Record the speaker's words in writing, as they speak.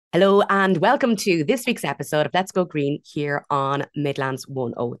Hello and welcome to this week's episode of Let's Go Green here on Midlands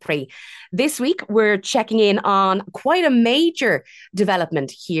 103. This week, we're checking in on quite a major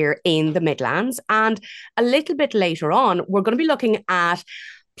development here in the Midlands. And a little bit later on, we're going to be looking at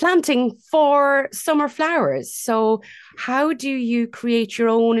planting for summer flowers. So, how do you create your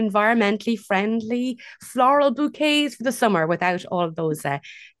own environmentally friendly floral bouquets for the summer without all of those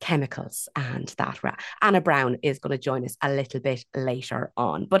chemicals and that? Anna Brown is going to join us a little bit later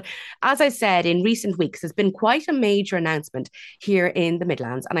on. But as I said, in recent weeks, there's been quite a major announcement here in the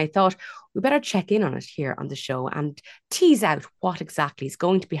Midlands, and I thought we better check in on it here on the show and tease out what exactly is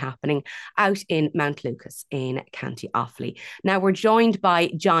going to be happening out in Mount Lucas in County Offaly. Now, we're joined by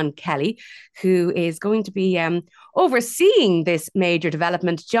John Kelly, who is going to be overseeing this major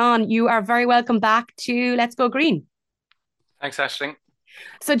development. John, you are very welcome back to Let's Go Green. Thanks, Ashling.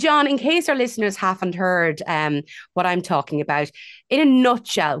 So, John, in case our listeners haven't heard what I'm talking about, in a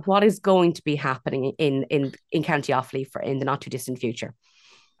nutshell, what is going to be happening in County Offaly for in the not too distant future?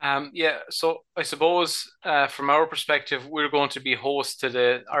 So I suppose from our perspective, we're going to be host to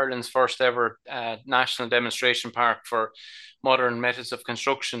the Ireland's first ever national demonstration park for modern methods of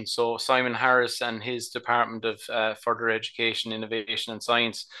construction. So Simon Harris and his Department of Further Education, Innovation and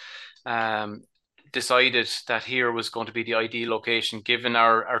Science um, decided that here was going to be the ideal location, given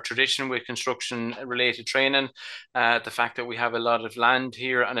our tradition with construction related training, the fact that we have a lot of land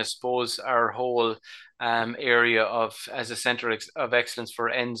here, and I suppose our whole area of as a center of excellence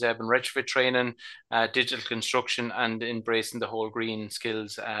for NZEB and retrofit training, digital construction, and embracing the whole green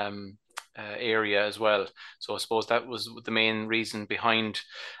skills area as well. So I suppose that was the main reason behind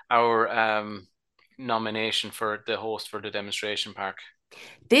our nomination for the host for the demonstration park.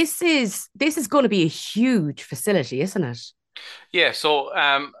 This is going to be a huge facility, isn't it? Yeah, so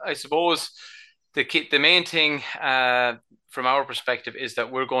I suppose the main thing from our perspective is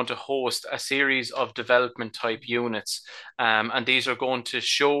that we're going to host a series of development type units, and these are going to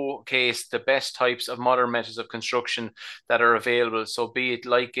showcase the best types of modern methods of construction that are available. So, be it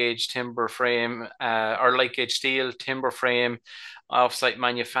light gauge timber frame or light gauge steel, timber frame, offsite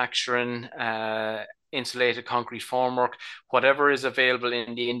manufacturing. Insulated concrete formwork, whatever is available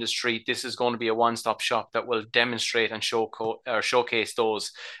in the industry, this is going to be a one-stop shop that will demonstrate and showcase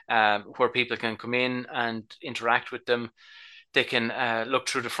those where people can come in and interact with them. They can look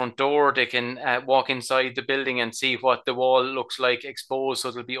through the front door. They can walk inside the building and see what the wall looks like exposed.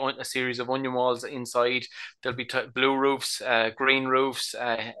 So there'll be a series of onion walls inside. There'll be blue roofs, green roofs,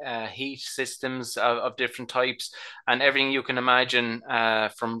 heat systems of different types, and everything you can imagine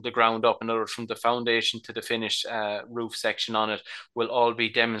from the ground up. In other words, from the foundation to the finished roof section on it, will all be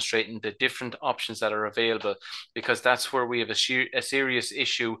demonstrating the different options that are available. Because that's where we have a serious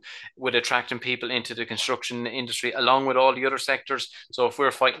issue with attracting people into the construction industry, along with all the other sectors. So if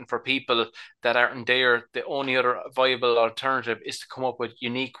we're fighting for people that aren't there, the only other viable alternative is to come up with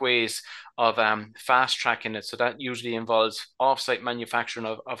unique ways of fast tracking it. So that usually involves off-site manufacturing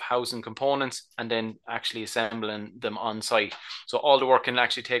of housing components and then actually assembling them on site. So all the work can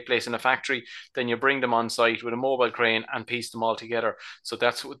actually take place in a factory. Then you bring them on site with a mobile crane and piece them all together. So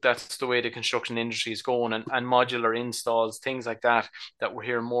that's the way the construction industry is going, and modular installs, things like that, that we're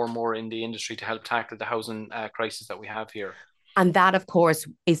hearing more and more in the industry to help tackle the housing crisis that we have here. And that, of course,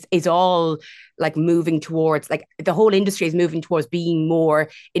 is all like moving towards, like, the whole industry is moving towards being more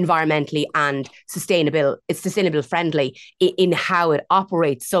environmentally and sustainable friendly in how it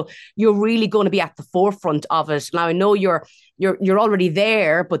operates. So you're really going to be at the forefront of it. Now I know you're already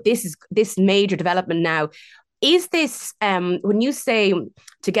there, but this major development now. Is this when you say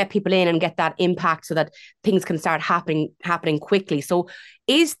to get people in and get that impact so that things can start happening quickly? So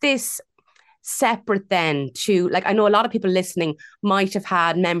is this separate then to, like, I know a lot of people listening might have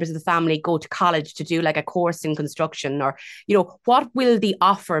had members of the family go to college to do like a course in construction, or what will the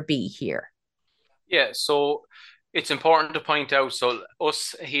offer be here? Yeah, so it's important to point out. So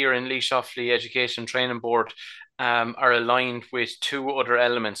us here in Laois Offaly Education Training Board are aligned with two other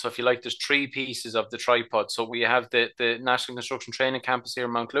elements. So if you like, there's three pieces of the tripod. So we have the National Construction Training Campus here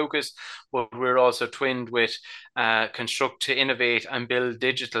in Mount Lucas, but we're also twinned with Construct to Innovate and Build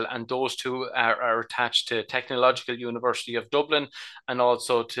Digital, and those two are attached to Technological University of Dublin and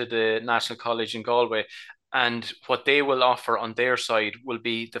also to the National College in Galway. And what they will offer on their side will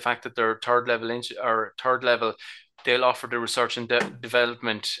be the fact that they're third level, they'll offer the research and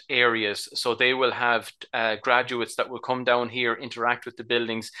development areas. So they will have graduates that will come down here, interact with the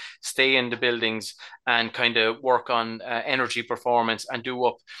buildings, stay in the buildings, and kind of work on energy performance and do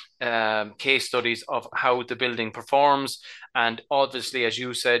up case studies of how the building performs And obviously, as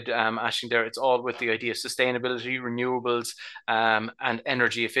you said, Ashing, there, it's all with the idea of sustainability, renewables, and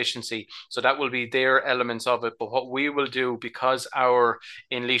energy efficiency. So that will be their elements of it. But what we will do, because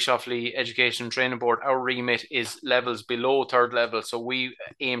in Laois Offaly Education and Training Board, our remit is levels below third level. So we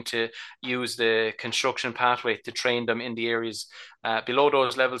aim to use the construction pathway to train them in the areas below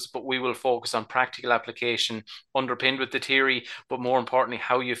those levels, but we will focus on practical application underpinned with the theory, but more importantly,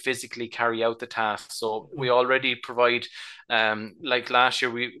 how you physically carry out the task. So we already provide, like last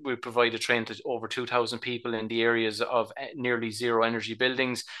year, we provided training to over 2,000 people in the areas of nearly zero energy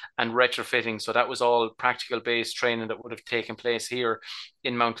buildings and retrofitting. So that was all practical based training that would have taken place here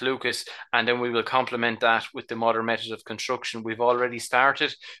in Mount Lucas. And then we will complement that with the modern method of construction. We've already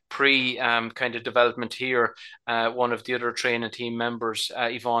started pre kind of development here. One of the other training team members,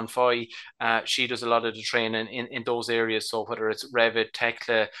 Yvonne Foy, she does a lot of the training in those areas. So whether it's Revit,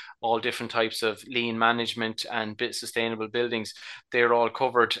 Tekla, all different types of lean management and sustainable buildings, they're all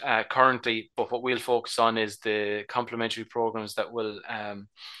covered currently. But what we'll focus on is the complementary programs that will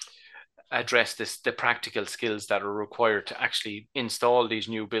address the practical skills that are required to actually install these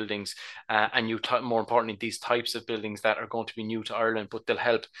new buildings and more importantly, these types of buildings that are going to be new to Ireland, but they'll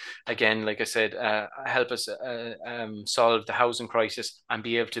help, again, like I said, help us solve the housing crisis and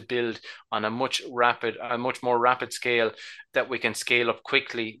be able to build on a much more rapid scale that we can scale up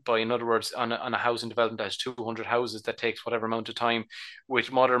quickly by, in other words, on a housing development that has 200 houses that takes whatever amount of time.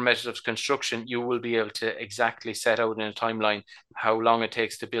 With modern methods of construction, you will be able to exactly set out in a timeline how long it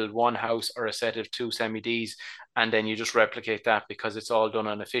takes to build one house or a set of two semi-Ds, and then you just replicate that because it's all done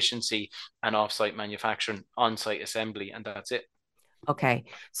on efficiency and off-site manufacturing, on-site assembly, and that's it. Okay.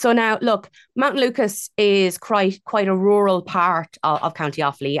 So now, look, Mount Lucas is quite a rural part of County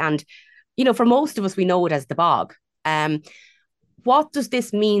Offaly, and for most of us, we know it as the bog. What does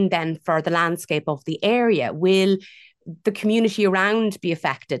this mean then for the landscape of the area? Will the community around be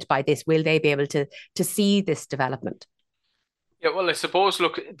affected by this? Will they be able to see this development? Yeah, well, I suppose,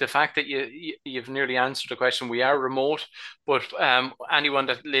 look, the fact that you've nearly answered the question, we are remote, but anyone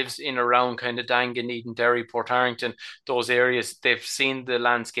that lives in around kind of Dangan, Eden, Derry, Portarlington, those areas, they've seen the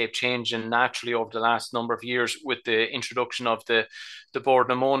landscape changing naturally over the last number of years with the introduction of the Bord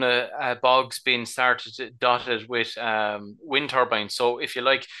na Móna bogs being dotted with wind turbines. So if you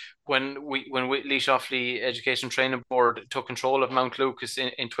like, when Laois Offaly Education Training Board took control of Mount Lucas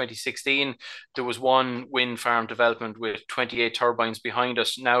in 2016, there was one wind farm development with 28 turbines behind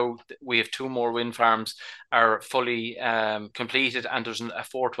us. Now we have two more wind farms are fully completed, and there's a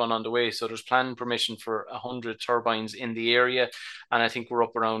fourth one on the way. So there's planning permission for 100 turbines in the area, and I think we're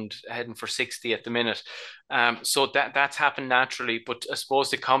up around heading for 60 at the minute. So that's happened naturally, but I suppose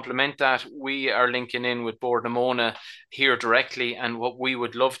to complement that, we are linking in with Bord na Móna here directly, and what we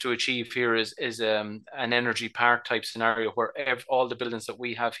would love to achieve here is an energy park type scenario where all the buildings that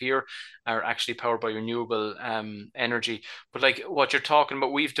we have here are actually powered by renewable energy. But like what you're talking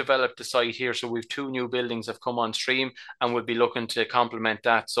about, we've developed the site here, so we've two new buildings have come on stream, and we'll be looking to complement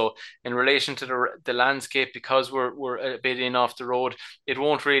that. So in relation to the landscape, because we're a bit in off the road, it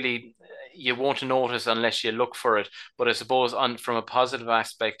won't really, you won't notice unless you look for it. But I suppose from a positive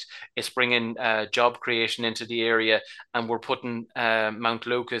aspect, it's bringing job creation into the area, and we're putting Mount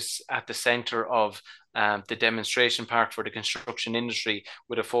Lucas at the centre of the demonstration park for the construction industry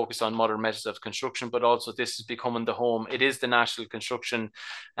with a focus on modern methods of construction, but also this is becoming the home. It is the National Construction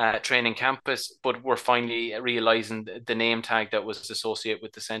Training Campus, but we're finally realising the name tag that was associated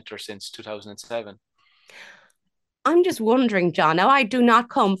with the centre since 2007. I'm just wondering, John, now I do not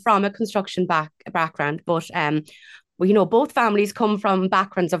come from a construction background, but well, both families come from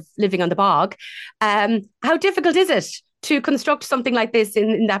backgrounds of living on the bog. How difficult is it to construct something like this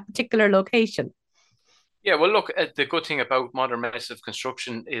in that particular location? Yeah, well, look, the good thing about modern methods of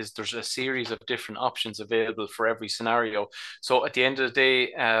construction is there's a series of different options available for every scenario. So at the end of the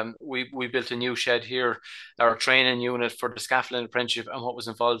day, we built a new shed here, our training unit for the scaffolding apprenticeship, and what was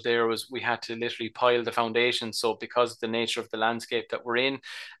involved there was we had to literally pile the foundation. So because of the nature of the landscape that we're in,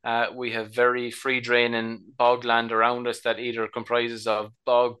 we have very free draining bogland around us that either comprises of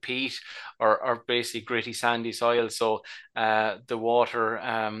bog, peat, or basically gritty sandy soil. So the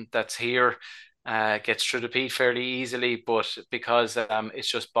water that's here gets through the peat fairly easily, but because it's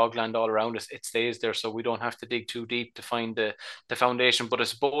just bogland all around us, it stays there, so we don't have to dig too deep to find the foundation. But I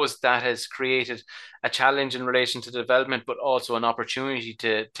suppose that has created a challenge in relation to development, but also an opportunity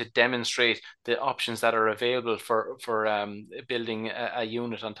to demonstrate the options that are available for building a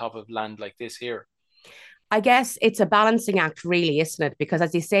unit on top of land like this here. I guess it's a balancing act, really, isn't it? Because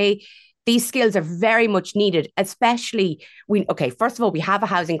as you say, these skills are very much needed, especially okay, first of all, we have a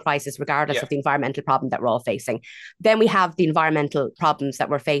housing crisis regardless Yeah. of the environmental problem that we're all facing. Then we have the environmental problems that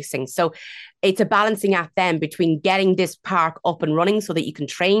we're facing. So it's a balancing act then between getting this park up and running so that you can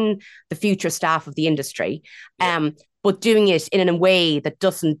train the future staff of the industry, Yeah. but doing it in a way that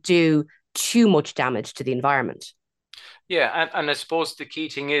doesn't do too much damage to the environment. Yeah, and I suppose the key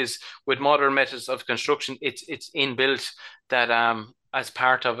thing is with modern methods of construction, it's inbuilt that as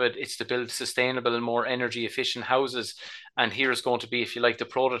part of it, it's to build sustainable and more energy efficient houses. And here's going to be, if you like, the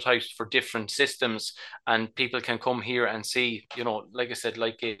prototypes for different systems, and people can come here and see, like I said,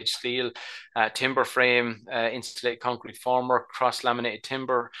 light gauge steel, timber frame, insulated concrete formwork, cross laminated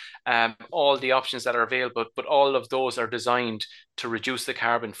timber, all the options that are available. But all of those are designed to reduce the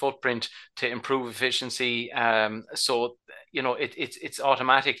carbon footprint, to improve efficiency. So it's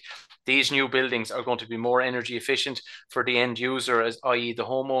automatic. These new buildings are going to be more energy efficient for the end user, as i.e. the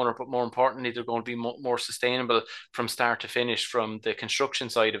homeowner, but more importantly, they're going to be more sustainable from start to finish from the construction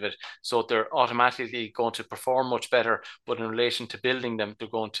side of it. So they're automatically going to perform much better, but in relation to building them, they're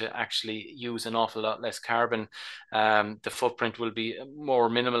going to actually use an awful lot less carbon. The footprint will be more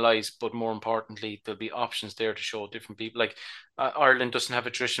minimalized, but more importantly, there'll be options there to show different people. Like Ireland doesn't have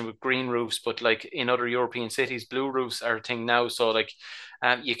a tradition with green roofs, but like in other European cities, blue roofs are a thing now. So like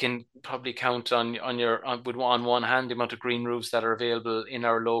you can probably count on one hand the amount of green roofs that are available in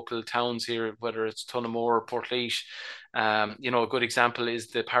our local towns here, whether it's Tullamore or Portlaoise. A good example is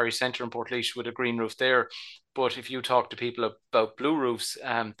the Parish Centre in Portlaoise with a green roof there. But if you talk to people about blue roofs,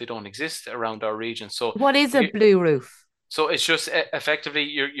 they don't exist around our region. So What is a here, blue roof? so it's just effectively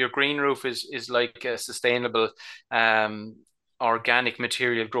your green roof is like a sustainable organic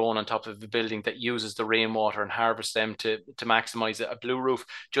material grown on top of the building that uses the rainwater and harvests them to maximize it. A blue roof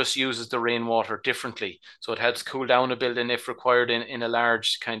just uses the rainwater differently. So it helps cool down a building if required in a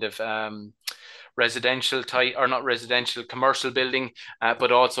large kind of residential type, or not residential, commercial building, but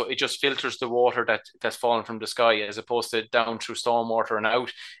also it just filters the water that's fallen from the sky, as opposed to down through stormwater and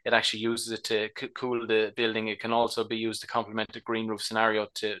out. It actually uses it to cool the building. It can also be used to complement the green roof scenario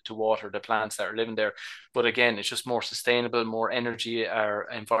to water the plants that are living there. But again, it's just more sustainable, more energy or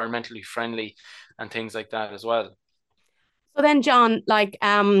environmentally friendly, and things like that as well. So then, John, like,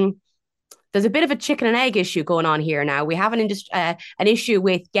 there's a bit of a chicken and egg issue going on here now. We have an issue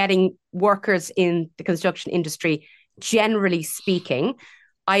with getting workers in the construction industry, generally speaking.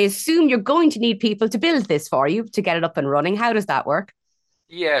 I assume you're going to need people to build this for you to get it up and running. How does that work?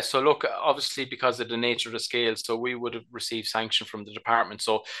 Yeah, so look, obviously because of the nature of the scale, so we would have received sanction from the department.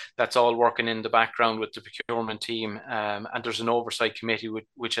 So that's all working in the background with the procurement team. And there's an oversight committee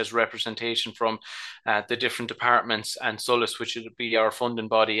which has representation from the different departments, and SOLAS, which would be our funding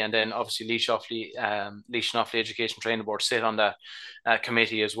body. And then obviously Laois and Offaly Education Training Board sit on that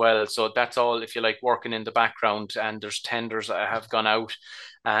committee as well. So that's all, if you like, working in the background. And there's tenders that have gone out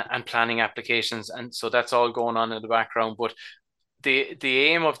and planning applications. And so that's all going on in the background. But the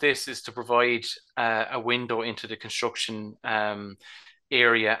aim of this is to provide a window into the construction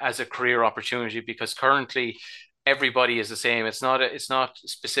area as a career opportunity, because currently everybody is the same. It's not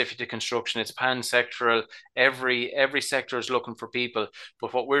specific to construction. It's pan-sectoral. Every sector is looking for people.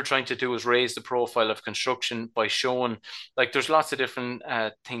 But what we're trying to do is raise the profile of construction by showing, like, there's lots of different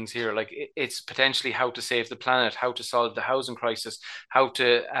things here. Like it's potentially how to save the planet, how to solve the housing crisis, how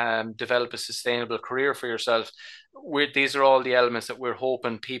to develop a sustainable career for yourself. These are all the elements that we're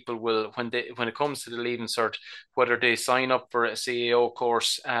hoping people will, when it comes to the Leaving Cert, whether they sign up for a CAO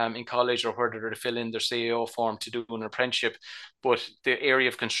course in college, or whether they fill in their CAO form to do an apprenticeship. But the area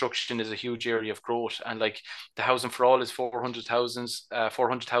of construction is a huge area of growth, and like the Housing for All is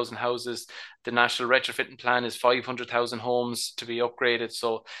 400,000 houses. The National Retrofitting Plan is 500,000 homes to be upgraded.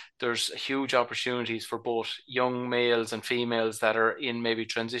 So there's huge opportunities for both young males and females that are in maybe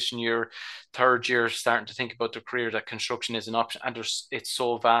transition year, third year, starting to think about their career, that construction is an option. And it's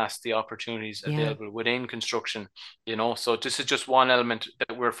so vast, the opportunities Yeah. available within construction. So this is just one element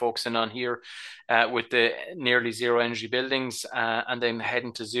that we're focusing on here, with the nearly zero energy buildings, and then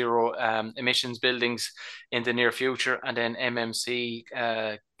heading to zero emissions buildings in the near future, and then MMC,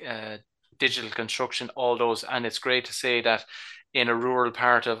 digital construction, all those. And it's great to say that in a rural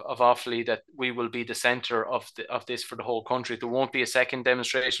part of Offaly, that we will be the centre of this for the whole country. There won't be a second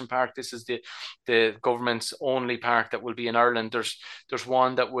demonstration park. This is the government's only park that will be in Ireland. There's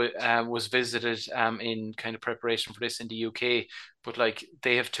one that was visited in kind of preparation for this in the UK, but like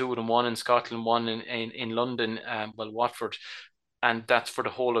they have two of them, one in Scotland, one in London, Watford. and that's for the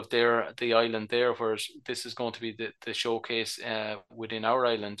whole of the island there, whereas this is going to be the showcase within our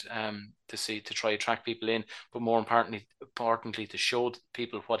island, to try attract people in, but more importantly to show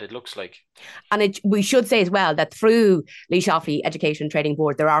people what it looks like. And we should say as well that through Laois Offaly Education and Training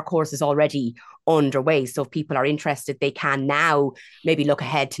Board, there are courses already underway. So if people are interested, they can now maybe look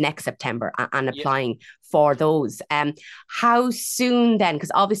ahead to next September and applying for those. How soon then?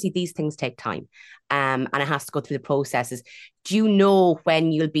 Because obviously these things take time, and it has to go through the processes. Do you know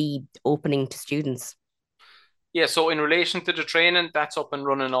when you'll be opening to students? Yeah, so in relation to the training, that's up and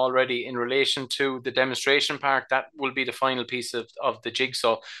running already. In relation to the demonstration park, that will be the final piece of the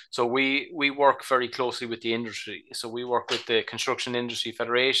jigsaw. So we work very closely with the industry. So we work with the Construction Industry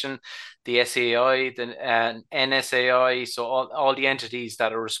Federation, the SAI, the NSAI, so all the entities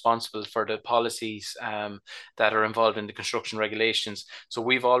that are responsible for the policies that are involved in the construction regulations. So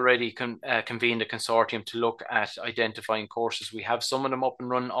we've already convened a consortium to look at identifying courses. We have some of them up and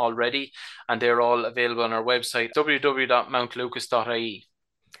running already, and they're all available on our website, www.mountlucas.ie.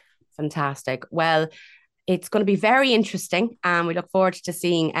 Fantastic. Well, it's going to be very interesting, and we look forward to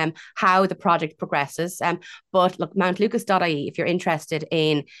seeing how the project progresses. But look, mountlucas.ie, if you're interested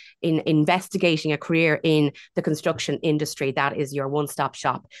in investigating a career in the construction industry, that is your one-stop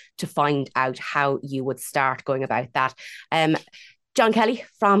shop to find out how you would start going about that. John Kelly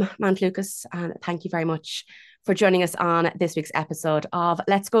from Mount Lucas, and thank you very much for joining us on this week's episode of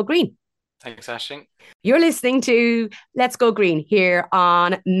Let's Go Green. Thanks, Aisling. You're listening to Let's Go Green here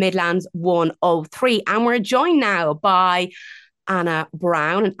on Midlands 103. And we're joined now by Anna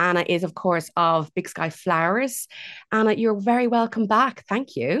Brown. And Anna is, of course, of Big Sky Flowers. Anna, you're very welcome back.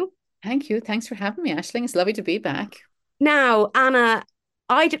 Thank you. Thank you. Thanks for having me, Aisling. It's lovely to be back. Now, Anna,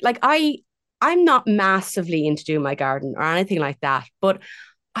 I'm not massively into doing my garden or anything like that, but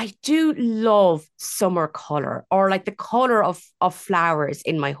I do love summer colour, or like the colour of flowers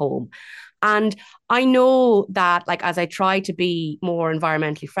in my home. And I know that, like, as I try to be more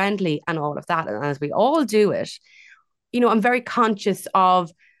environmentally friendly and all of that, and as we all do it, I'm very conscious of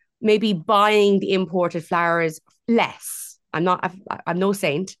maybe buying the imported flowers less. I'm no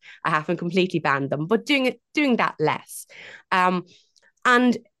saint. I haven't completely banned them, but doing that less.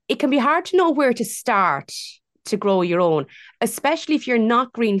 And it can be hard to know where to start to grow your own, especially if you're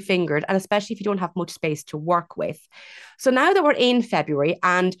not green fingered, and especially if you don't have much space to work with. So now that we're in February,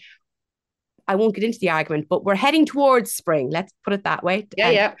 and I won't get into the argument, but we're heading towards spring. Let's put it that way.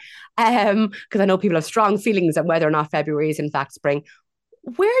 Yeah. Because I know people have strong feelings on whether or not February is in fact spring.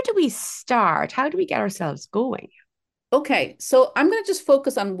 Where do we start? How do we get ourselves going? Okay, so I'm going to just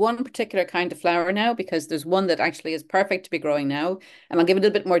focus on one particular kind of flower now, because there's one that actually is perfect to be growing now. And I'll give a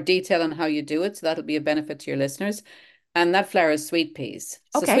little bit more detail on how you do it, so that'll be a benefit to your listeners. And that flower is sweet peas.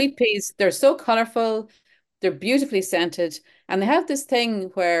 So sweet peas, they're so colorful, they're beautifully scented, and they have this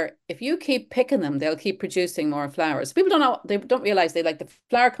thing where if you keep picking them, they'll keep producing more flowers. People don't know, they don't realize, they like, the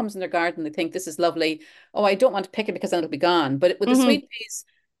flower comes in their garden, they think this is lovely. Oh, I don't want to pick it because then it'll be gone. But with the sweet peas,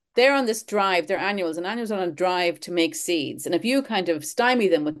 they're on this drive, they're annuals, and annuals are on a drive to make seeds. And if you kind of stymie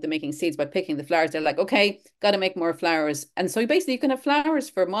them with the making seeds by picking the flowers, they're like, okay, got to make more flowers. And so basically you can have flowers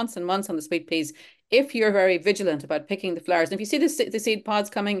for months and months on the sweet peas if you're very vigilant about picking the flowers. And if you see the seed pods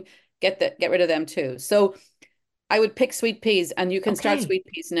coming, get rid of them too. So I would pick sweet peas, and you can start sweet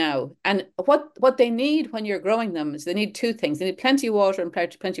peas now. And what they need when you're growing them is they need two things. They need plenty of water and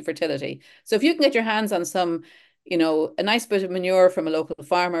plenty of fertility. So if you can get your hands on some, a nice bit of manure from a local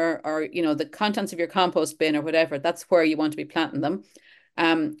farmer, or, the contents of your compost bin or whatever, that's where you want to be planting them.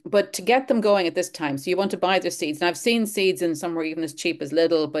 But to get them going at this time, so you want to buy their seeds. And I've seen seeds in somewhere even as cheap as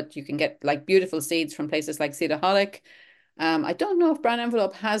Lidl, but you can get like beautiful seeds from places like Seedaholic. I don't know if Brown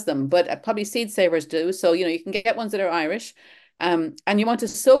Envelope has them, but probably Seed Savers do. So, you can get ones that are Irish. And you want to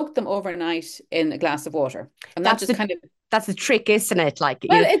soak them overnight in a glass of water. And that's the trick, isn't it?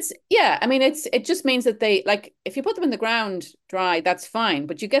 It just means that they, like, if you put them in the ground dry, that's fine,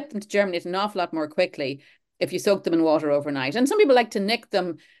 but you get them to germinate an awful lot more quickly if you soak them in water overnight. And some people like to nick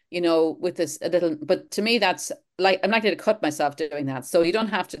them, with this a little, but to me, that's like, I'm likely to cut myself doing that. So you don't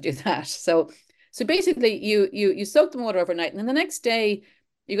have to do that. So basically you soak them in water overnight, and then the next day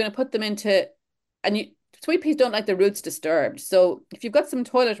you're going to put them into, sweet peas don't like the roots disturbed. So if you've got some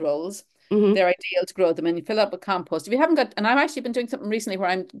toilet rolls, they're ideal to grow them in. You fill up with compost. If you haven't got, and I've actually been doing something recently where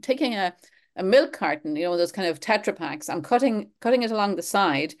I'm taking a milk carton, those kind of Tetra Packs, I'm cutting it along the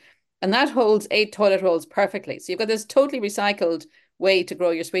side, and that holds 8 toilet rolls perfectly. So you've got this totally recycled way to grow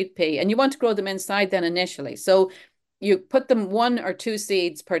your sweet pea, and you want to grow them inside then initially. So you put them 1 or 2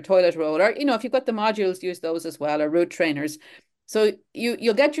 seeds per toilet roll, or, if you've got the modules, use those as well, or root trainers. So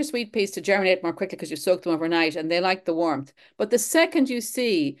you'll get your sweet peas to germinate more quickly because you soak them overnight and they like the warmth. But the second you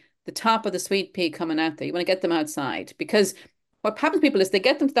see the top of the sweet pea coming out there, you want to get them outside, because what happens to people is they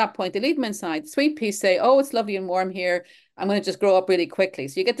get them to that point, they leave them inside. The sweet peas say, oh, it's lovely and warm here. I'm going to just grow up really quickly.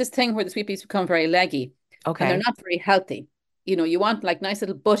 So you get this thing where the sweet peas become very leggy and they're Okay. not very healthy. You know, you want like nice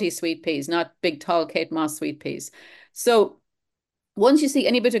little butty sweet peas, not big, tall Kate Moss sweet peas. So once you see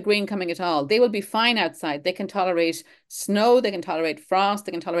any bit of green coming at all, they will be fine outside. They can tolerate snow, they can tolerate frost,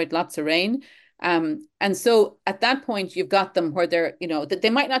 they can tolerate lots of rain. And so at that point, you've got them where they're, you know, they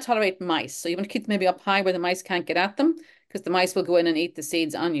might not tolerate mice. So you want to keep them maybe up high where the mice can't get at them, because the mice will go in and eat the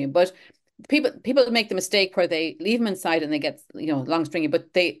seeds on you. But people make the mistake where they leave them inside and they get, you know, long stringy,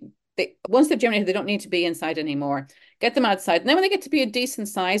 but they once they've germinated, they don't need to be inside anymore. Get them outside. And then when they get to be a decent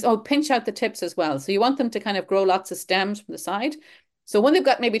size, pinch out the tips as well. So you want them to kind of grow lots of stems from the side. So when they've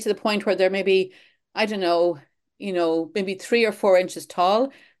got maybe to the point where they're maybe, I don't know, you know, maybe 3 or 4 inches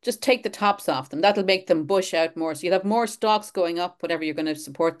tall, just take the tops off them. That'll make them bush out more. So you'll have more stalks going up, whatever you're going to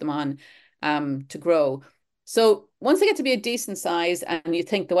support them on, to grow. So once they get to be a decent size and you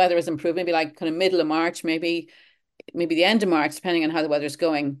think the weather has improved, maybe like kind of middle of March, maybe the end of March, depending on how the weather's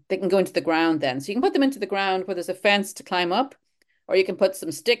going, they can go into the ground then. So you can put them into the ground where there's a fence to climb up, or you can put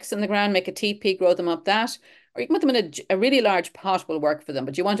some sticks in the ground, make a teepee, grow them up that, or you can put them in a really large pot will work for them.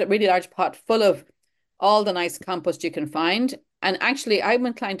 But you want a really large pot full of all the nice compost you can find. And actually, I'm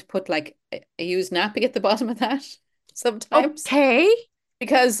inclined to put like a used nappy at the bottom of that sometimes, Okay.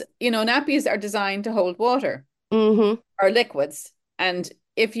 because, you know, nappies are designed to hold water Mm-hmm. or liquids. And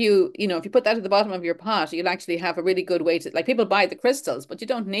if if you put that at the bottom of your pot, you'll actually have a really good way to, like, people buy the crystals, but you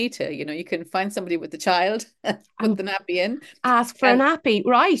don't need to, you know, you can find somebody with the child, put And the nappy in. ask for a And nappy.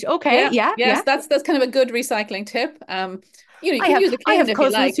 Right. Okay. yeah, Yeah. Yeah. yes, that's kind of a good recycling tip. You know, you I can have use a I can have if you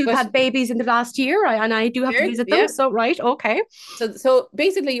cousins like, who've but had babies in the last year, and I do have to weird, visit them. yeah. So right. Okay. So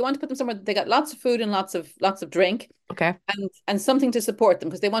basically you want to put them somewhere that they got lots of food and lots of drink, Okay. and something to support them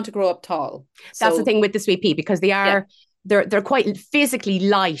because they want to grow up tall. That's the So thing with the sweet pea, because they yeah, are they're quite physically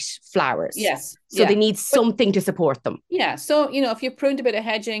light flowers. yes, So they yeah. need But something to support them. yeah, so you know, if you've pruned a bit of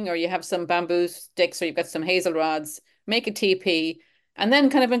hedging or you have some bamboo sticks or you've got some hazel rods, make a teepee and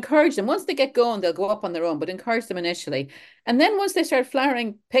then kind of encourage them. Once they get going, they'll go up on their own, but encourage them initially. And then once they start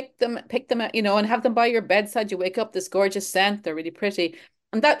flowering, pick them, you know, and have them by your bedside. You wake up this gorgeous scent. They're really pretty.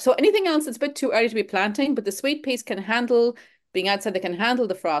 And that, so anything else, it's a bit too early to be planting, but the sweet peas can handle being outside. They can handle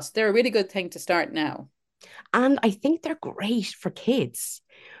the frost. They're a really good thing to start now. And I think they're great for kids.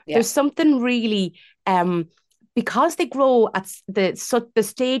 Yeah. There's something really because they grow at the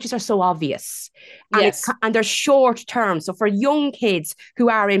stages are so obvious, and Yes, and they're short term. So for young kids who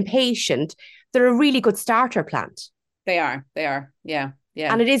are impatient, they're a really good starter plant. they are. They are. Yeah.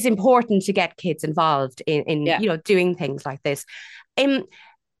 Yeah. And it is important to get kids involved in Yeah. doing things like this. Um,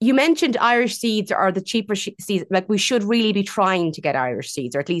 you mentioned Irish seeds are the cheaper seeds. Like, we should really be trying to get Irish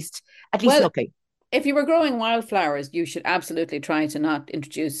seeds, or at least Well, looking. if you were growing wildflowers, you should absolutely try to not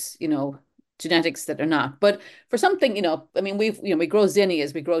introduce, you know, genetics that are not. But for something, you know, I mean, we grow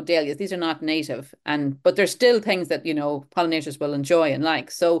zinnias, we grow dahlias. These are not native, but they're still things that, you know, pollinators will enjoy and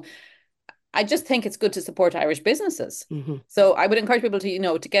like. So I just think it's good to support Irish businesses. Mm-hmm. So I would encourage people to, you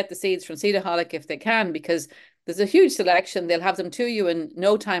know, to get the seeds from Seedaholic if they can, because there's a huge selection. They'll have them to you in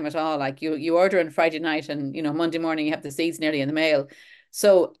no time at all. Like you order on Friday night and, you know, Monday morning you have the seeds nearly in the mail.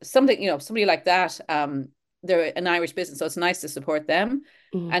 So something, you know, somebody like that, they're an Irish business, so it's nice to support them.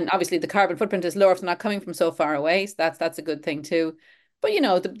 Mm-hmm. And obviously the carbon footprint is lower if they're not coming from so far away. So that's a good thing too. But you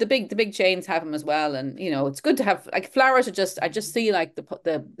know, the big chains have them as well, and you know, it's good to have, like, flowers are just, I just see like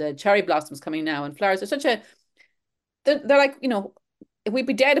the cherry blossoms coming now, and flowers are such a, they're like, you know, we'd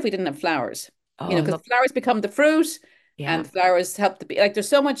be dead if we didn't have flowers. You know, Oh, because look, flowers become the fruit, yeah. and flowers help to be like, there's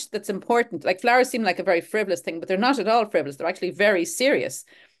so much that's important. Like flowers seem like a very frivolous thing, but they're not at all frivolous. They're actually very serious.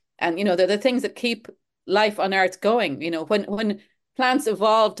 And you know, they're the things that keep life on earth going. You know, when plants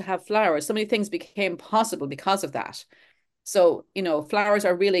evolved to have flowers, so many things became possible because of that. So, you know, flowers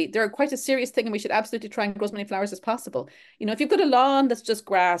are really, they're quite a serious thing, and we should absolutely try and grow as many flowers as possible. You know, if you've got a lawn that's just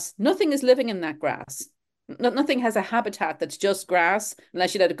grass, nothing is living in that grass. Nothing has a habitat that's just grass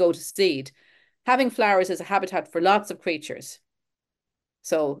unless you let it go to seed. Having flowers is a habitat for lots of creatures.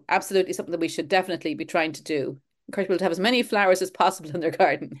 So, absolutely something that we should definitely be trying to do. Encourage people to have as many flowers as possible in their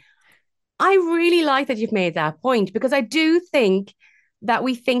garden. I really like that you've made that point, because I do think that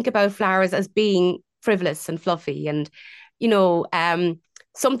we think about flowers as being frivolous and fluffy, and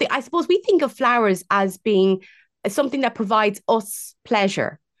something. I suppose we think of flowers as being something that provides us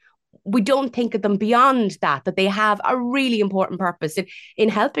pleasure, we don't think of them beyond that, that they have a really important purpose in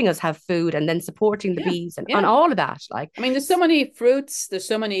helping us have food and then supporting the bees and all of that. Like, I mean, there's so many fruits, there's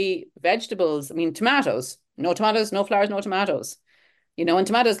so many vegetables. I mean, tomatoes, no flowers, no tomatoes. You know, and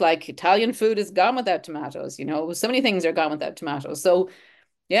tomatoes, like Italian food is gone without tomatoes. You know, so many things are gone without tomatoes. So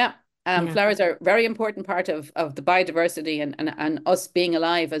yeah, flowers are a very important part of the biodiversity and us being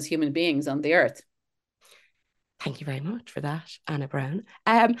alive as human beings on the earth. Thank you very much for that, Anna Brown.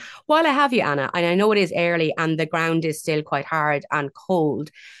 While I have you, Anna, and I know it is early and the ground is still quite hard and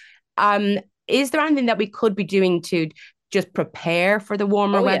cold, is there anything that we could be doing to just prepare for the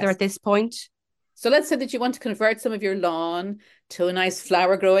warmer weather at this point? So let's say that you want to convert some of your lawn to a nice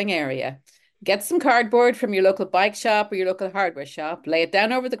flower growing area. Get some cardboard from your local bike shop or your local hardware shop, lay it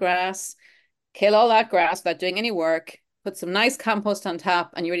down over the grass, kill all that grass without doing any work, put some nice compost on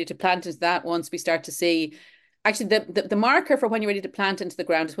top, and you're ready to plant into that once we start to see. Actually, the marker for when you're ready to plant into the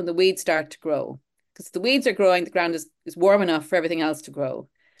ground is when the weeds start to grow. Because if the weeds are growing, the ground is warm enough for everything else to grow.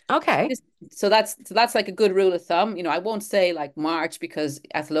 Okay. So that's like a good rule of thumb. You know, I won't say like March because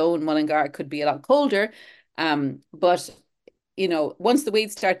Athlone, Mullingar could be a lot colder. But you know, once the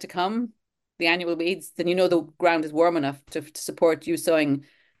weeds start to come, the annual weeds, then you know the ground is warm enough to support you sowing,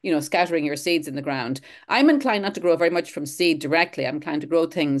 you know, scattering your seeds in the ground. I'm inclined not to grow very much from seed directly. I'm inclined to grow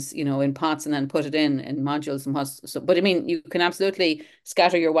things, you know, in pots and then put it in modules and so. But I mean, you can absolutely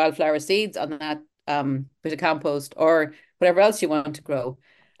scatter your wildflower seeds on that bit of compost or whatever else you want to grow.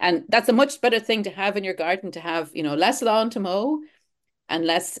 And that's a much better thing to have in your garden, to have, you know, less lawn to mow and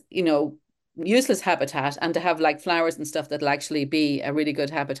less, you know, useless habitat, and to have like flowers and stuff that'll actually be a really good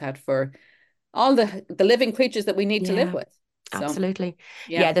habitat for all the living creatures that we need to live with. So, absolutely.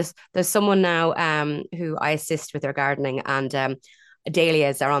 Yeah, there's someone now who I assist with their gardening, and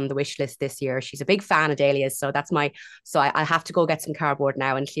dahlias are on the wish list this year. She's a big fan of dahlias, so I have to go get some cardboard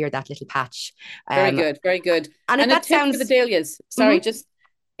now and clear that little patch. Very good, very good. And a tip for the dahlias. Sorry, just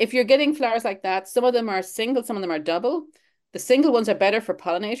if you're getting flowers like that, some of them are single, some of them are double. The single ones are better for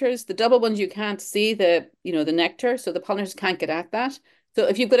pollinators. The double ones, you can't see the nectar, so the pollinators can't get at that. So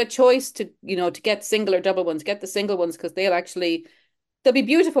if you've got a choice to get single or double ones, get the single ones, because they'll be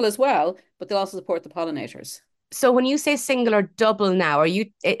beautiful as well, but they'll also support the pollinators. So when you say single or double now,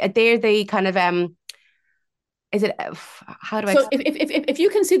 they're the kind of is it how do I? So if you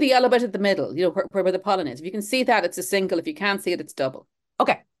can see the yellow bit at the middle, you know where the pollen is, if you can see that, it's a single. If you can't see it, it's double.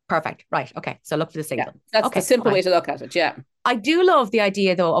 Okay. Perfect. Right. Okay. So look for the single. Yeah, that's the simple way to look at it. Yeah. I do love the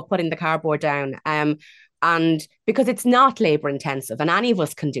idea though of putting the cardboard down. And because it's not labor intensive and any of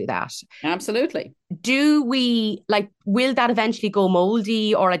us can do that. Absolutely. Will that eventually go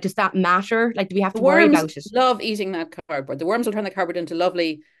moldy, or like, does that matter? Like, do we have to worry about it? Love eating that cardboard. The worms will turn the cardboard into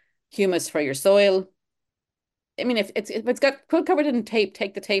lovely humus for your soil. I mean, if it's got covered in tape,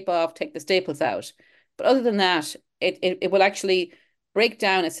 take the tape off, take the staples out. But other than that, it will actually break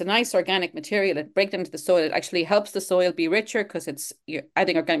down. It's a nice organic material. It breaks down into the soil. It actually helps the soil be richer because you're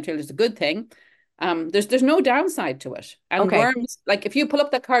adding organic material is a good thing. There's no downside to it. And worms, like if you pull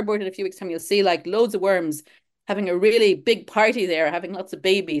up that cardboard in a few weeks' time, you'll see like loads of worms having a really big party there, having lots of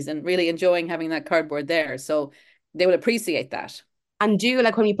babies and really enjoying having that cardboard there. So they will appreciate that. And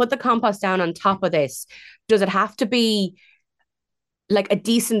when you put the compost down on top of this, does it have to be like a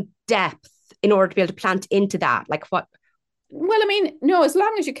decent depth in order to be able to plant into that? Like what? Well, I mean, no, as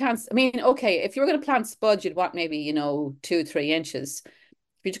long as you can. I mean, okay, if you were going to plant spuds, you'd want maybe, 2-3 inches. If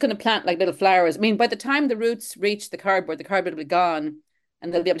you're just going to plant like little flowers, I mean, by the time the roots reach the cardboard will be gone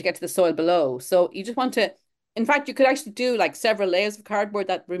and they'll be able to get to the soil below. So you just want to, in fact, you could actually do like several layers of cardboard.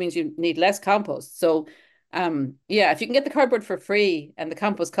 That means you need less compost. So, if you can get the cardboard for free and the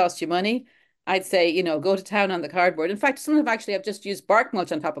compost costs you money, I'd say, go to town on the cardboard. In fact, some of them actually have just used bark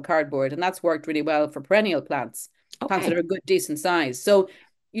mulch on top of cardboard, and that's worked really well for perennial plants. Plants that are a good, decent size. So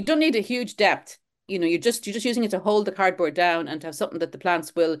you don't need a huge depth. You're just using it to hold the cardboard down and to have something that the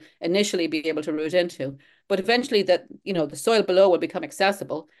plants will initially be able to root into. But eventually the soil below will become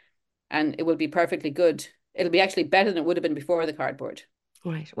accessible and it will be perfectly good. It'll be actually better than it would have been before the cardboard.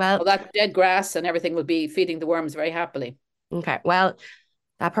 Right. Well, all that dead grass and everything will be feeding the worms very happily. Okay. Well,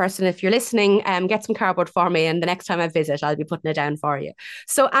 that person, if you're listening, get some cardboard for me, and the next time I visit, I'll be putting it down for you.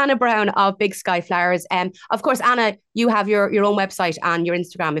 So Anna Brown of Big Sky Flowers. Of course, Anna, you have your own website and your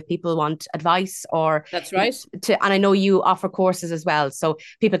Instagram if people want advice or... That's right. And I know you offer courses as well, so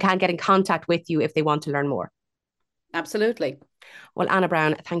people can get in contact with you if they want to learn more. Absolutely. Well, Anna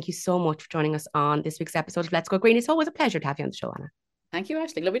Brown, thank you so much for joining us on this week's episode of Let's Go Green. It's always a pleasure to have you on the show, Anna. Thank you,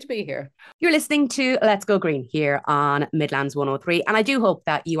 Ashley. Lovely to be here. You're listening to Let's Go Green here on Midlands 103. And I do hope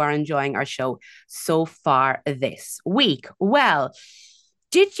that you are enjoying our show so far this week. Well,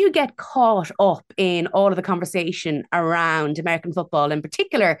 Did you get caught up in all of the conversation around American football, in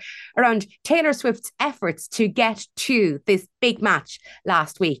particular around Taylor Swift's efforts to get to this big match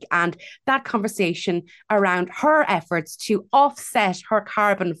last week, and that conversation around her efforts to offset her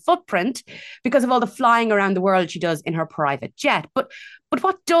carbon footprint because of all the flying around the world she does in her private jet? But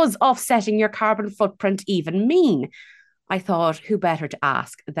what does offsetting your carbon footprint even mean? I thought, who better to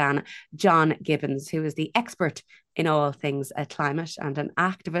ask than John Gibbons, who is the expert in all things climate and an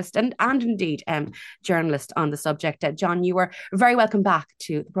activist and indeed journalist on the subject. John, you were very welcome back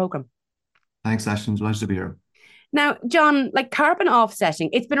to the programme. Thanks, Ashton. Pleasure to be here. Now, John, like carbon offsetting,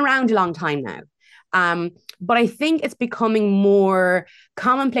 it's been around a long time now. But I think it's becoming more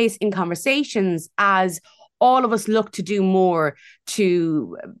commonplace in conversations as all of us look to do more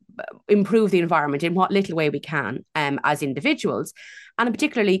to improve the environment in what little way we can as individuals. And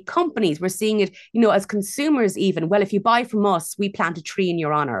particularly companies, we're seeing it, as consumers even, well, if you buy from us, we plant a tree in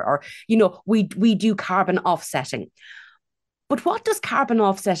your honor, or, we do carbon offsetting. But what does carbon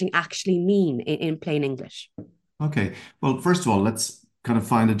offsetting actually mean in plain English? Okay, well, first of all, let's kind of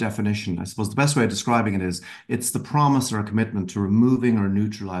find a definition. I suppose the best way of describing it is it's the promise or a commitment to removing or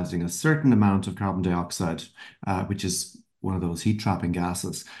neutralizing a certain amount of carbon dioxide, which is one of those heat-trapping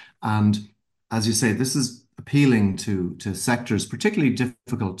gases. And as you say, this is appealing to sectors particularly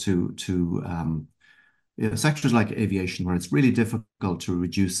difficult to sectors like aviation, where it's really difficult to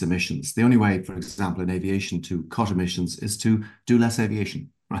reduce emissions. The only way, for example, in aviation to cut emissions is to do less aviation,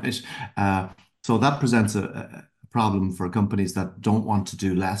 right? So that presents a problem for companies that don't want to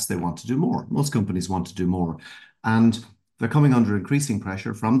do less, they want to do more. Most companies want to do more. And they're coming under increasing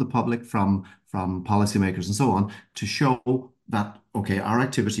pressure from the public, from policymakers and so on, to show that, okay, our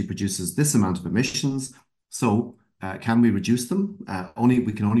activity produces this amount of emissions, so can we reduce them?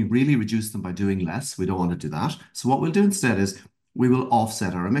 We can only really reduce them by doing less. We don't want to do that. So what we'll do instead is we will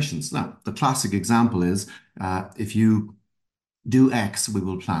offset our emissions. Now, the classic example is if you do X, we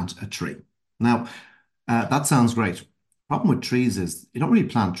will plant a tree. Now, that sounds great. Problem with trees is you don't really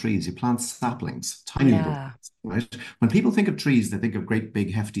plant trees, you plant saplings, tiny little plants, right? When people think of trees, they think of great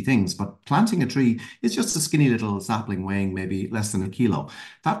big hefty things, but planting a tree is just a skinny little sapling weighing maybe less than a kilo.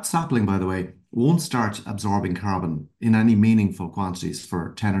 That sapling, by the way, won't start absorbing carbon in any meaningful quantities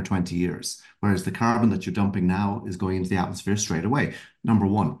for 10 or 20 years, whereas the carbon that you're dumping now is going into the atmosphere straight away, number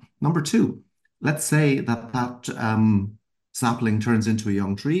one. Number two, let's say that sapling turns into a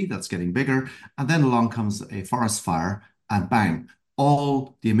young tree that's getting bigger, and then along comes a forest fire, and bang,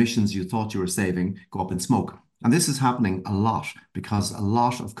 all the emissions you thought you were saving go up in smoke. And this is happening a lot because a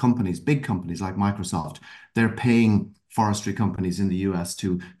lot of companies, big companies like Microsoft, they're paying forestry companies in the US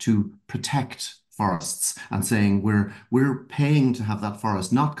to protect forests and saying we're paying to have that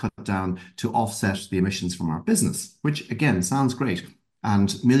forest not cut down to offset the emissions from our business, which again sounds great.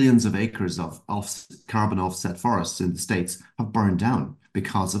 And millions of acres of carbon offset forests in the States have burned down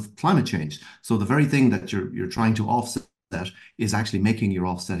because of climate change. So the very thing that you're trying to offset is actually making your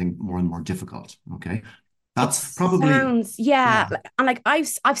offsetting more and more difficult. Okay, that's probably yeah. And like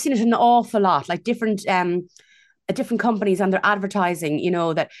I've seen it an awful lot, like different companies and their advertising,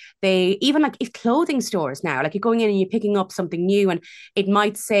 that they even like if clothing stores now, like you're going in and you're picking up something new and it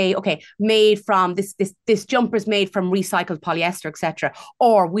might say, okay, made from this jumper's made from recycled polyester, etc.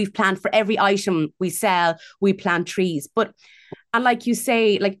 Or we've planted for every item we sell, we plant trees. And like you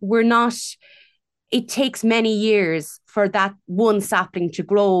say, like it takes many years for that one sapling to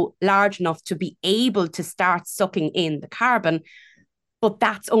grow large enough to be able to start sucking in the carbon. But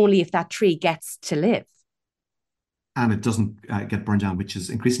that's only if that tree gets to live. And it doesn't get burned down, which has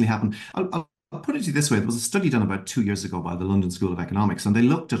increasingly happened. I'll put it to you this way. There was a study done about 2 years ago by the London School of Economics, and they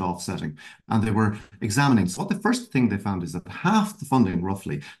looked at offsetting and they were examining. So what the first thing they found is that half the funding,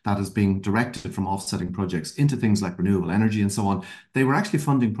 roughly, that is being directed from offsetting projects into things like renewable energy and so on, they were actually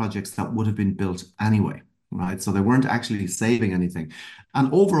funding projects that would have been built anyway, right? So they weren't actually saving anything. And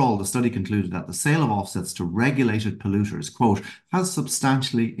overall, the study concluded that the sale of offsets to regulated polluters, quote, has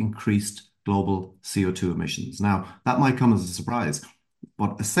substantially increased global CO2 emissions. Now, that might come as a surprise,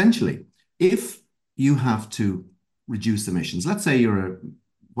 but essentially, if you have to reduce emissions, let's say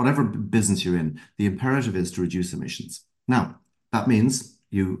whatever business you're in, the imperative is to reduce emissions. Now, that means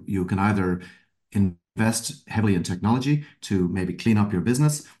you can either invest heavily in technology to maybe clean up your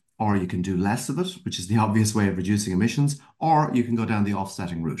business, or you can do less of it, which is the obvious way of reducing emissions, or you can go down the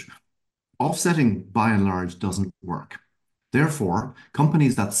offsetting route. Offsetting, by and large, doesn't work. Therefore,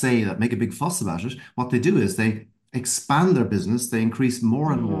 companies that make a big fuss about it, what they do is they expand their business, they increase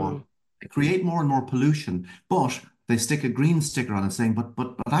more and more, they create more and more pollution, but they stick a green sticker on it saying, but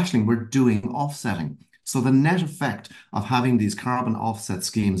Aisling, we're doing offsetting. So the net effect of having these carbon offset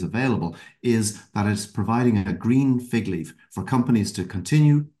schemes available is that it's providing a green fig leaf for companies to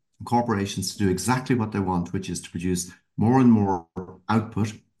continue, corporations to do exactly what they want, which is to produce more and more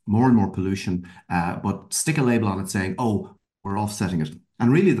output, more and more pollution, but stick a label on it saying, oh, we're offsetting it. And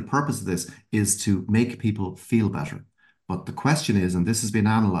really the purpose of this is to make people feel better. But the question is, and this has been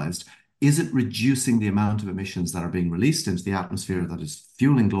analyzed, is it reducing the amount of emissions that are being released into the atmosphere that is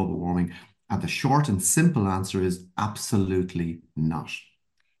fueling global warming? And the short and simple answer is absolutely not.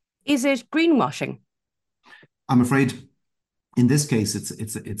 Is it greenwashing? I'm afraid in this case,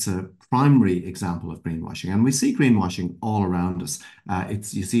 it's a primary example of greenwashing, and we see greenwashing all around us.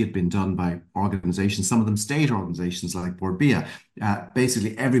 You see it being done by organizations, some of them state organizations like Bord Bia.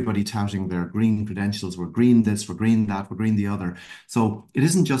 Basically, everybody touting their green credentials. We're green this, we're green that, we're green the other. So it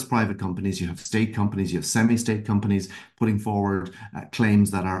isn't just private companies. You have state companies, you have semi-state companies putting forward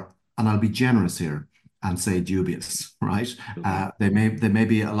claims that are, and I'll be generous here and say dubious, right? They may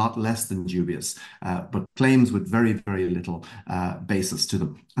be a lot less than dubious, but claims with very, very little basis to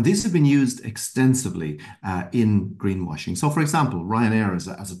them. And these have been used extensively in greenwashing. So for example, Ryanair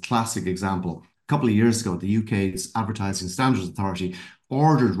as a classic example, a couple of years ago, the UK's Advertising Standards Authority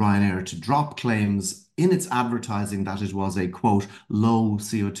ordered Ryanair to drop claims in its advertising that it was a, quote, low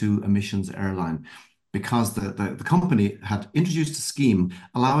CO2 emissions airline, because the company had introduced a scheme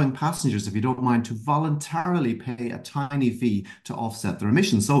allowing passengers, if you don't mind, to voluntarily pay a tiny fee to offset their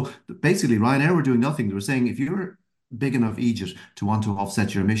emissions. So basically, Ryanair were doing nothing. They were saying, if you're big enough Egypt to want to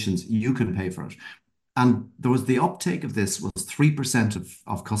offset your emissions, you can pay for it. And there was the uptake of this was 3%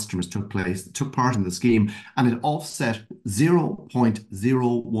 of customers took part in the scheme, and it offset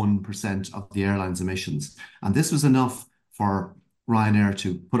 0.01% of the airline's emissions. And this was enough for Ryanair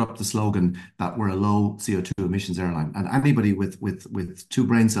to put up the slogan that we're a low CO2 emissions airline. And anybody with two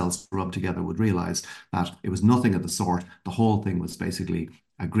brain cells rubbed together would realize that it was nothing of the sort. The whole thing was basically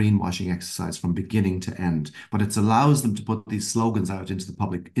a greenwashing exercise from beginning to end. But it allows them to put these slogans out into the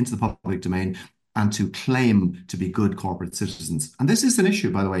public domain and to claim to be good corporate citizens. And this is an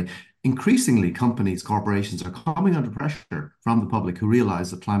issue, by the way. Increasingly, companies, corporations are coming under pressure from the public who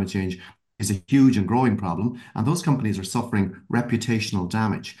realize that climate change is a huge and growing problem, and those companies are suffering reputational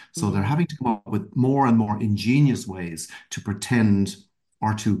damage. So they're having to come up with more and more ingenious ways to pretend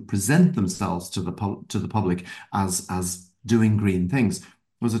or to present themselves to the public as doing green things. There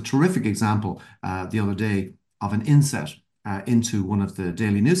was a terrific example the other day of an inset into one of the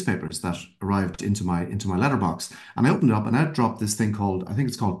daily newspapers that arrived into my letterbox, and I opened it up and out dropped this thing called, I think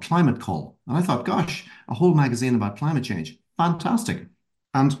it's called Climate Call, and I thought, gosh, a whole magazine about climate change, fantastic.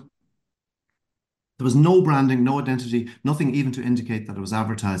 And there was no branding, no identity, nothing even to indicate that it was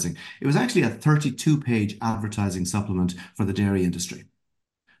advertising. It was actually a 32-page advertising supplement for the dairy industry.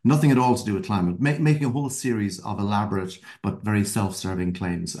 Nothing at all to do with climate, making a whole series of elaborate but very self-serving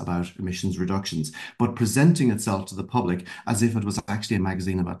claims about emissions reductions, but presenting itself to the public as if it was actually a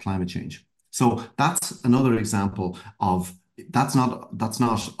magazine about climate change. So that's another example of that's not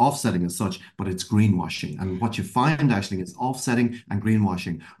offsetting as such, but it's greenwashing. And what you find actually is offsetting and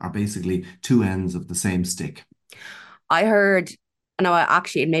greenwashing are basically two ends of the same stick. I heard, no,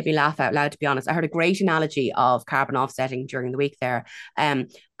 actually, it made me laugh out loud, to be honest. I heard a great analogy of carbon offsetting during the week there.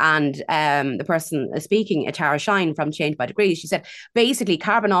 And the person speaking, Tara Shine from Change by Degrees, she said, basically,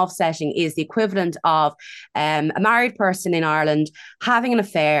 carbon offsetting is the equivalent of a married person in Ireland having an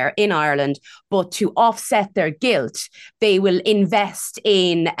affair in Ireland, but to offset their guilt, they will invest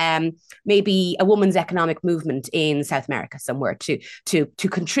in maybe a woman's economic movement in South America somewhere to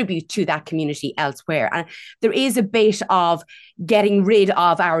contribute to that community elsewhere. And there is a bit of getting rid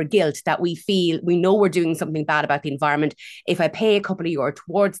of our guilt that we feel, we know we're doing something bad about the environment. If I pay a couple of euros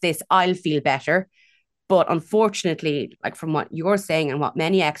towards this, I'll feel better. But unfortunately, like from what you're saying and what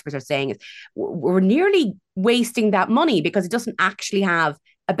many experts are saying, is we're nearly wasting that money because it doesn't actually have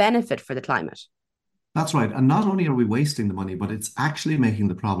a benefit for the climate. That's right. And not only are we wasting the money, but it's actually making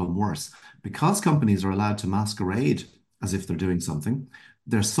the problem worse. Because companies are allowed to masquerade as if they're doing something,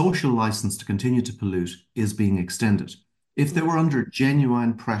 their social license to continue to pollute is being extended. If they were under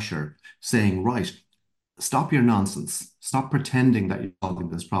genuine pressure saying, right, stop your nonsense, stop pretending that you're solving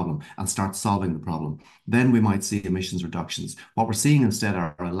this problem and start solving the problem, then we might see emissions reductions. What we're seeing instead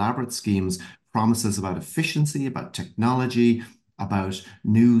are elaborate schemes, promises about efficiency, about technology, about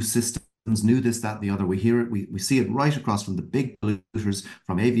new systems, new this, that, and the other. We hear it, we see it right across from the big polluters,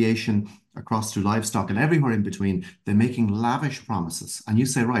 from aviation, across to livestock and everywhere in between. They're making lavish promises. And you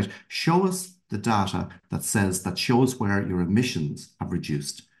say, right, show us the data that shows where your emissions have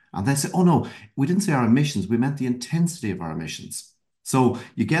reduced. And they say, oh no, we didn't say our emissions, we meant the intensity of our emissions. So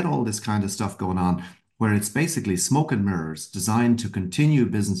you get all this kind of stuff going on where it's basically smoke and mirrors designed to continue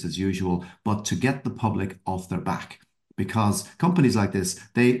business as usual, but to get the public off their back. Because companies like this,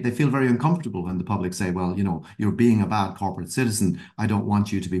 they feel very uncomfortable when the public say, well, you're being a bad corporate citizen. I don't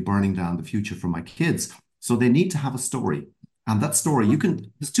want you to be burning down the future for my kids. So they need to have a story. And that story,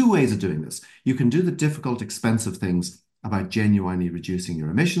 there's two ways of doing this. You can do the difficult, expensive things about genuinely reducing your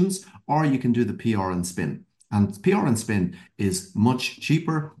emissions, or you can do the PR and spin. And PR and spin is much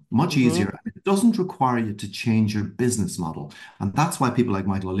cheaper, much easier. It doesn't require you to change your business model. And that's why people like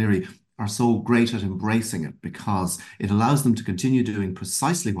Michael O'Leary are so great at embracing it, because it allows them to continue doing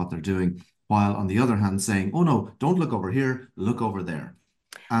precisely what they're doing, while on the other hand saying, oh no, don't look over here, look over there.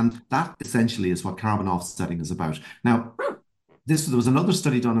 And that essentially is what carbon offsetting is about. Now, there was another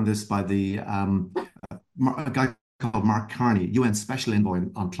study done on this by a guy called Mark Carney, UN Special Envoy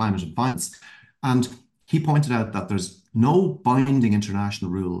on Climate and Finance. And he pointed out that there's no binding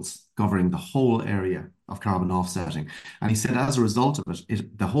international rules governing the whole area of carbon offsetting. And he said, as a result of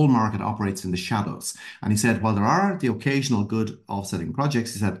it, the whole market operates in the shadows. And he said, while there are the occasional good offsetting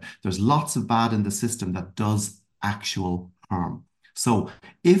projects, he said, there's lots of bad in the system that does actual harm. So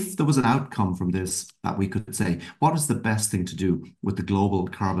if there was an outcome from this that we could say, what is the best thing to do with the global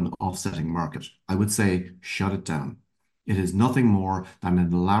carbon offsetting market? I would say, shut it down. It is nothing more than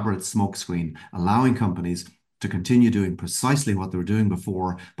an elaborate smokescreen, allowing companies to continue doing precisely what they were doing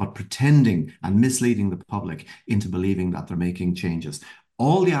before, but pretending and misleading the public into believing that they're making changes.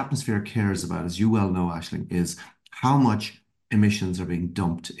 All the atmosphere cares about, as you well know, Aisling, is how much emissions are being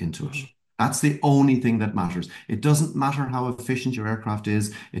dumped into it. That's the only thing that matters. It doesn't matter how efficient your aircraft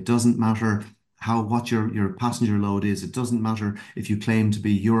is. It doesn't matter what your passenger load is. It doesn't matter if you claim to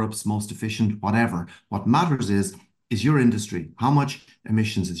be Europe's most efficient, whatever. What matters is your industry. How much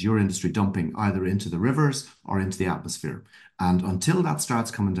emissions is your industry dumping either into the rivers or into the atmosphere? And until that starts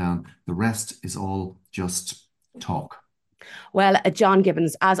coming down, the rest is all just talk. Well, John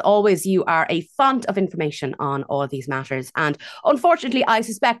Gibbons, as always, you are a font of information on all these matters. And unfortunately, I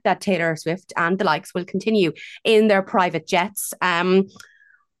suspect that Taylor Swift and the likes will continue in their private jets.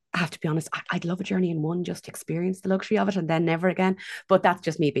 I have to be honest, I'd love a journey in one, just experience the luxury of it and then never again. But that's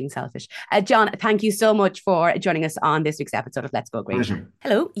just me being selfish. John, thank you so much for joining us on this week's episode of Let's Go Green. Pleasure.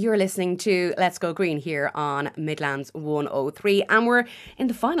 Hello, you're listening to Let's Go Green here on Midlands 103. And we're in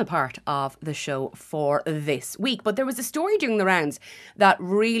the final part of the show for this week. But there was a story doing the rounds that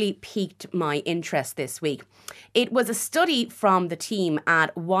really piqued my interest this week. It was a study from the team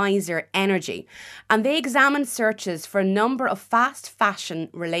at Wiser Energy, and they examined searches for a number of fast fashion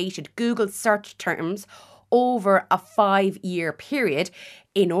related Google search terms over a 5-year period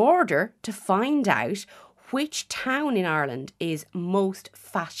in order to find out which town in Ireland is most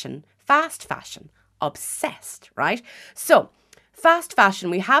fast fashion obsessed, right? So, fast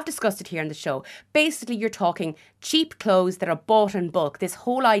fashion, we have discussed it here on the show. Basically, you're talking cheap clothes that are bought in bulk. This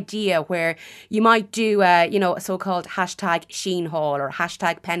whole idea where you might do a so-called hashtag Shein haul or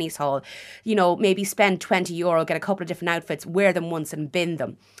hashtag Pennies haul. Maybe spend €20, get a couple of different outfits, wear them once and bin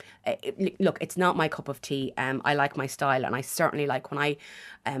them. Look, it's not my cup of tea. I like my style, and I certainly like when I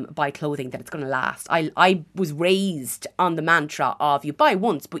buy clothing that it's going to last. I was raised on the mantra of you buy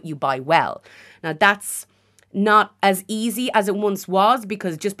once, but you buy well. Now, that's not as easy as it once was,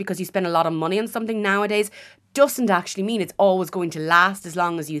 because just because you spend a lot of money on something nowadays doesn't actually mean it's always going to last as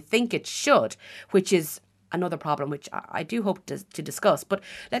long as you think it should, which is another problem which I do hope to discuss. But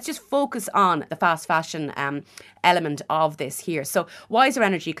let's just focus on the fast fashion element of this here. So Wiser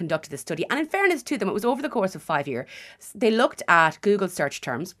Energy conducted this study, and in fairness to them, it was over the course of 5 years. They looked at Google search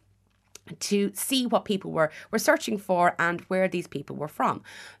terms to see what people were searching for and where these people were from.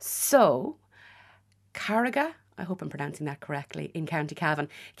 So Carriga, I hope I'm pronouncing that correctly, in County Cavan,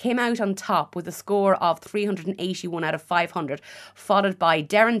 came out on top with a score of 381 out of 500, followed by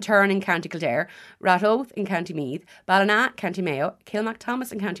Derrynturn in County Kildare, Ratoath in County Meath, Ballina, County Mayo,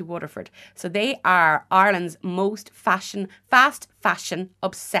 Kilmacthomas in County Waterford. So they are Ireland's most fast fashion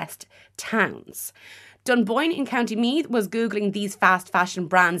obsessed towns. Dunboyne in County Meath was Googling these fast fashion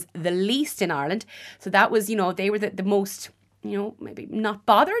brands the least in Ireland. So that was, they were the most, maybe not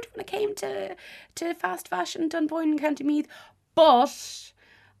bothered when it came to fast fashion, Dunboyne and County Meath. But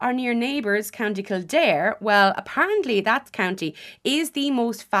our near neighbours, County Kildare, well, apparently that county is the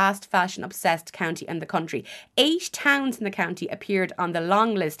most fast fashion obsessed county in the country. 8 towns in the county appeared on the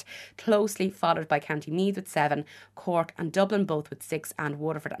long list, closely followed by County Meath with 7, Cork and Dublin both with 6, and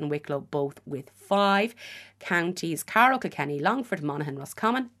Waterford and Wicklow both with 5. Counties Carlow, Kilkenny, Longford, Monaghan,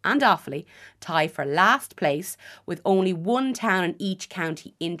 Roscommon and Offaly tie for last place, with only 1 town in each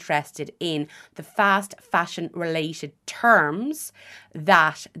county interested in the fast fashion related terms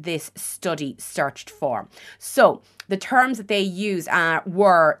that this study searched for. So the terms that they use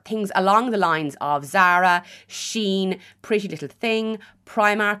were things along the lines of Zara, Shein, Pretty Little Thing,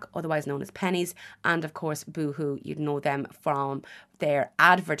 Primark, otherwise known as Pennies, and of course Boohoo. You'd know them from their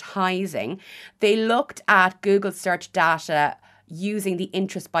advertising. They looked at Google search data using the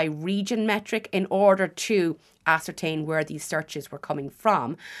interest by region metric in order to ascertain where these searches were coming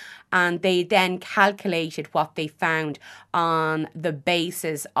from. And they then calculated what they found on the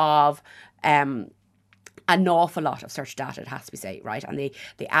basis of an awful lot of search data, it has to be said, right? And they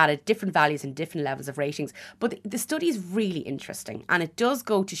added different values and different levels of ratings. But the study is really interesting, and it does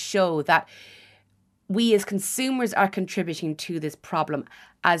go to show that we as consumers are contributing to this problem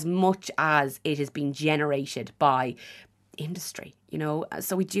as much as it is being generated by industry, you know.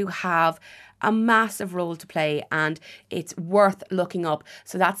 So we do have a massive role to play, and it's worth looking up.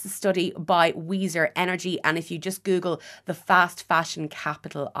 So that's the study by Weezer Energy, and if you just Google the fast fashion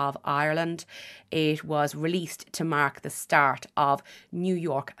capital of Ireland, it was released to mark the start of New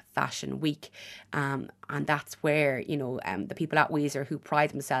York Fashion Week, and that's where, you know, the people at Weezer, who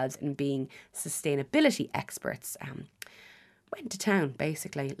pride themselves in being sustainability experts, went to town,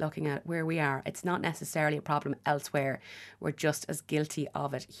 basically, looking at where we are. It's not necessarily a problem elsewhere. We're just as guilty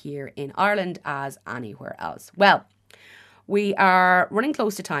of it here in Ireland as anywhere else. Well, we are running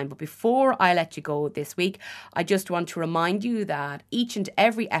close to time, but before I let you go this week, I just want to remind you that each and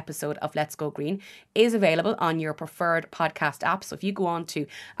every episode of Let's Go Green is available on your preferred podcast app. So if you go on to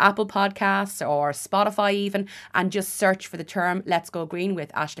Apple Podcasts or Spotify even, and just search for the term Let's Go Green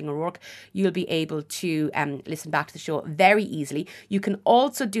with Aisling O'Rourke, you'll be able to listen back to the show very easily. You can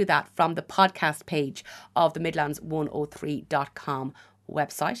also do that from the podcast page of the Midlands103.com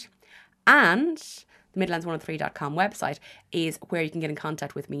website. And the Midlands103.com website is where you can get in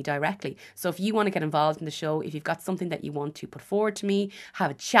contact with me directly. So if you want to get involved in the show, if you've got something that you want to put forward to me,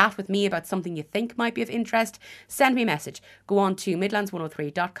 have a chat with me about something you think might be of interest, send me a message. Go on to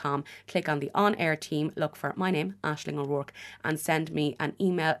Midlands103.com, click on the on-air team, look for my name, Aisling O'Rourke, and send me an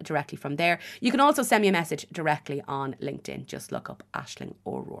email directly from there. You can also send me a message directly on LinkedIn. Just look up Aisling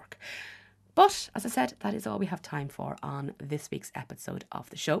O'Rourke. But as I said, that is all we have time for on this week's episode of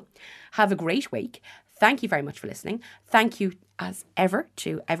the show. Have a great week. Thank you very much for listening. Thank you, as ever,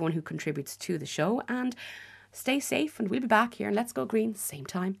 to everyone who contributes to the show. And stay safe, and we'll be back here in Let's Go Green same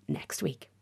time next week.